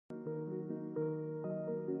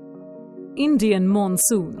Indian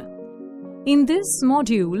monsoon. In this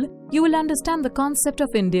module, you will understand the concept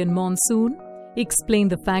of Indian monsoon, explain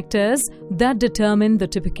the factors that determine the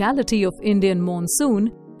typicality of Indian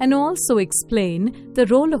monsoon, and also explain the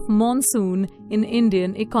role of monsoon in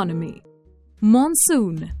Indian economy.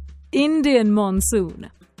 Monsoon, Indian monsoon.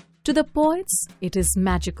 To the poets, it is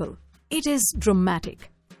magical. It is dramatic.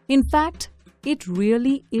 In fact, it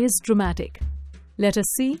really is dramatic. Let us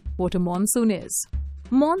see what a monsoon is.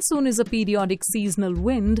 Monsoon is a periodic seasonal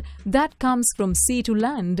wind that comes from sea to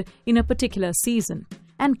land in a particular season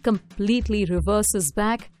and completely reverses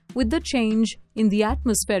back with the change in the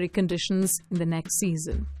atmospheric conditions in the next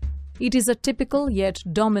season. It is a typical yet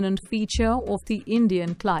dominant feature of the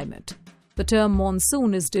Indian climate. The term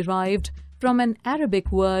monsoon is derived from an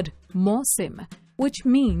Arabic word Mausim, which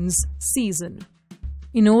means season.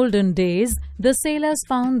 In olden days, the sailors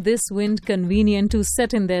found this wind convenient to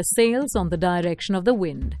set in their sails on the direction of the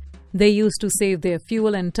wind. They used to save their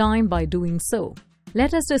fuel and time by doing so.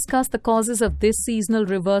 Let us discuss the causes of this seasonal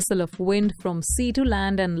reversal of wind from sea to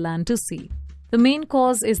land and land to sea. The main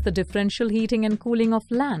cause is the differential heating and cooling of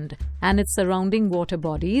land and its surrounding water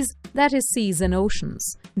bodies, that is, seas and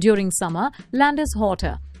oceans. During summer, land is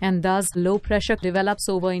hotter and thus low pressure develops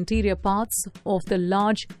over interior parts of the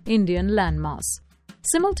large Indian landmass.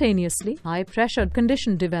 Simultaneously, high pressure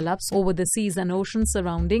condition develops over the seas and oceans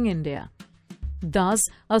surrounding India. Thus,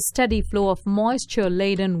 a steady flow of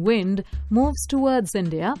moisture-laden wind moves towards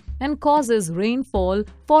India and causes rainfall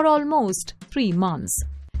for almost 3 months.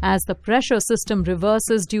 As the pressure system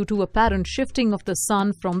reverses due to apparent shifting of the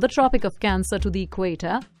sun from the Tropic of Cancer to the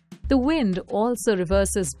equator, the wind also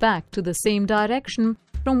reverses back to the same direction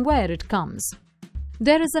from where it comes.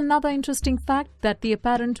 There is another interesting fact that the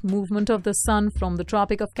apparent movement of the sun from the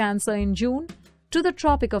Tropic of Cancer in June to the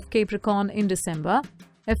Tropic of Capricorn in December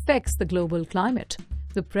affects the global climate.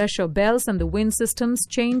 The pressure belts and the wind systems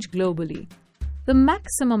change globally. The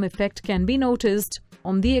maximum effect can be noticed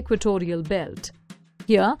on the equatorial belt.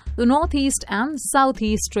 Here, the northeast and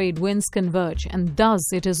southeast trade winds converge, and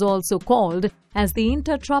thus it is also called as the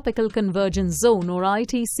Intertropical Convergence Zone or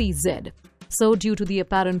ITCZ. So, due to the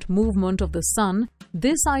apparent movement of the sun,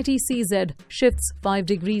 this ITCZ shifts 5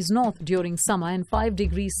 degrees north during summer and 5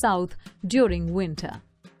 degrees south during winter.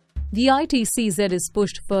 The ITCZ is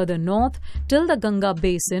pushed further north till the Ganga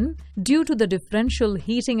basin due to the differential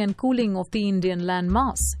heating and cooling of the Indian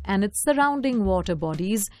landmass and its surrounding water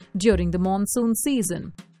bodies during the monsoon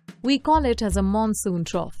season. We call it as a monsoon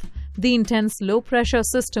trough. The intense low-pressure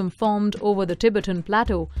system formed over the Tibetan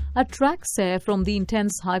Plateau attracts air from the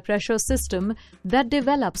intense high-pressure system that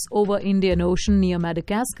develops over Indian Ocean near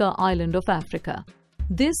Madagascar island of Africa.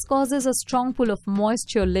 This causes a strong pull of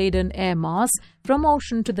moisture-laden air mass from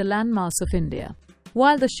ocean to the landmass of India.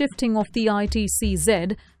 While the shifting of the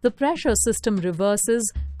ITCZ, the pressure system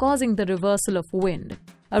reverses, causing the reversal of wind.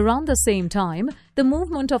 Around the same time, the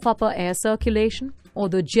movement of upper air circulation, or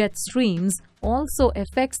the jet streams, also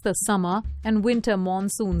affects the summer and winter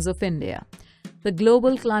monsoons of India. The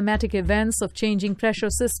global climatic events of changing pressure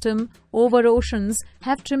system over oceans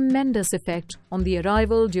have tremendous effect on the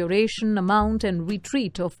arrival, duration, amount and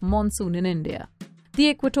retreat of monsoon in India. The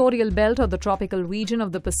equatorial belt or the tropical region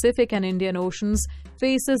of the Pacific and Indian Oceans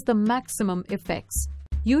faces the maximum effects.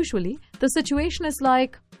 Usually, the situation is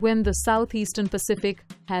like when the southeastern Pacific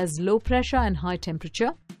has low pressure and high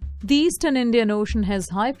temperature. The eastern Indian Ocean has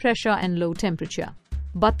high pressure and low temperature.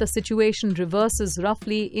 But the situation reverses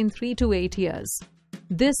roughly in 3 to 8 years.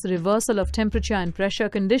 This reversal of temperature and pressure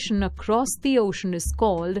condition across the ocean is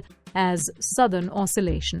called as Southern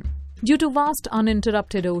Oscillation. Due to vast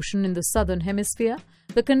uninterrupted ocean in the southern hemisphere,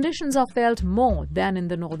 the conditions are felt more than in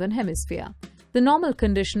the northern hemisphere. The normal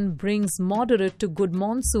condition brings moderate to good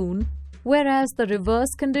monsoon, whereas the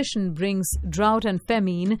reverse condition brings drought and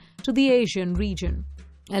famine to the Asian region.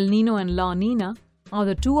 El Niño and La Niña are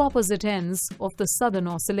the two opposite ends of the Southern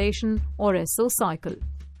Oscillation or SO cycle.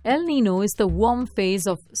 El Niño is the warm phase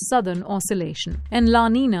of Southern Oscillation and La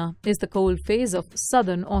Niña is the cold phase of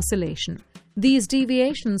Southern Oscillation. These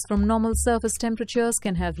deviations from normal surface temperatures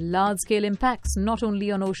can have large-scale impacts not only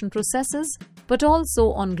on ocean processes but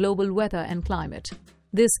also on global weather and climate.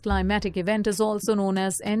 This climatic event is also known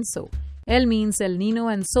as ENSO. El means El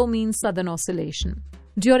Niño and So means Southern Oscillation.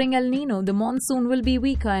 During El Niño, the monsoon will be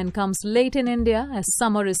weaker and comes late in India as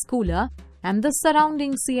summer is cooler and the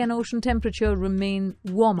surrounding sea and ocean temperature remain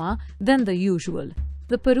warmer than the usual.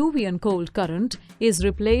 The Peruvian cold current is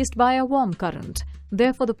replaced by a warm current.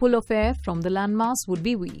 Therefore, the pull of air from the landmass would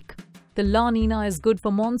be weak. The La Niña is good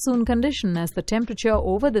for monsoon condition as the temperature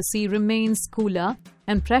over the sea remains cooler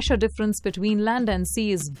and pressure difference between land and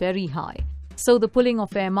sea is very high. so the pulling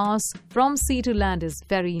of air mass from sea to land is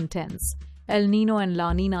very intense. El Niño and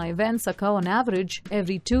La Niña events occur on average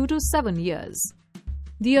every 2 to 7 years.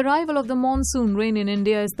 The arrival of the monsoon rain in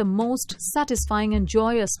India is the most satisfying and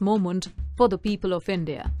joyous moment for the people of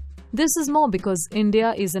India. This is more because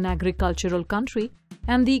India is an agricultural country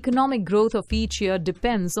and the economic growth of each year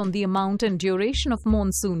depends on the amount and duration of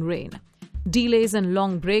monsoon rain. Delays and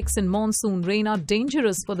long breaks in monsoon rain are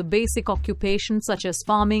dangerous for the basic occupations such as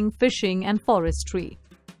farming, fishing and forestry.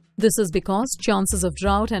 This is because chances of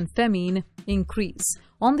drought and famine increase.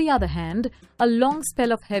 On the other hand, a long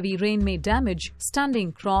spell of heavy rain may damage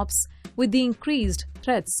standing crops with the increased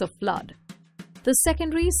threats of flood. The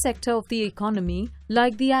secondary sector of the economy,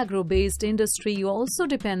 like the agro-based industry, also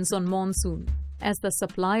depends on monsoon, as the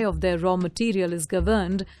supply of their raw material is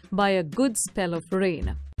governed by a good spell of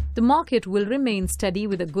rain. The market will remain steady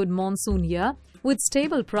with a good monsoon year with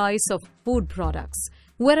stable price of food products,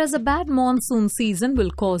 whereas a bad monsoon season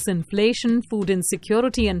will cause inflation, food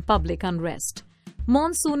insecurity and public unrest.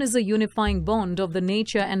 Monsoon is a unifying bond of the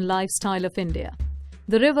nature and lifestyle of India.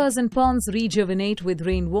 The rivers and ponds rejuvenate with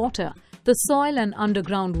rainwater. The soil and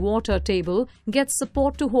underground water table gets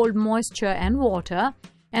support to hold moisture and water,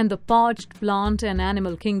 and the parched plant and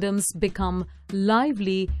animal kingdoms become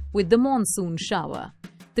lively with the monsoon shower.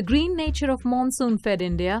 The green nature of monsoon-fed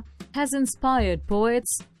India has inspired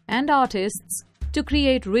poets and artists to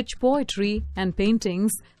create rich poetry and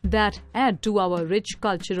paintings that add to our rich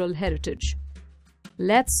cultural heritage.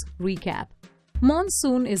 Let's recap.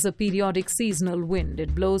 Monsoon is a periodic seasonal wind.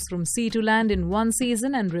 It blows from sea to land in one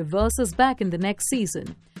season and reverses back in the next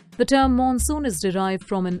season. The term monsoon is derived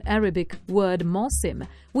from an Arabic word Mausim,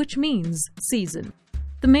 which means season.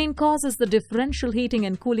 The main cause is the differential heating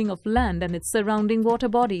and cooling of land and its surrounding water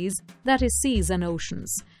bodies, that is, seas and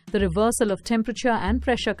oceans. The reversal of temperature and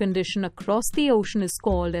pressure condition across the ocean is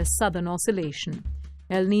called as Southern Oscillation.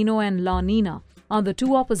 El Niño and La Niña are the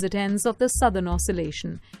two opposite ends of the Southern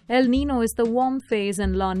Oscillation. El Niño is the warm phase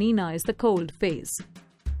and La Niña is the cold phase.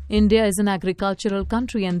 India is an agricultural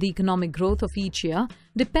country and the economic growth of each year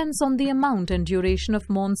depends on the amount and duration of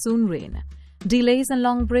monsoon rain. Delays and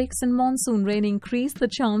long breaks in monsoon rain increase the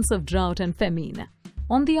chance of drought and famine.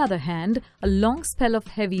 On the other hand, a long spell of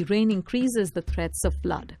heavy rain increases the threats of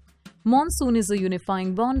flood. Monsoon is a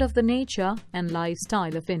unifying bond of the nature and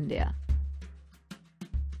lifestyle of India.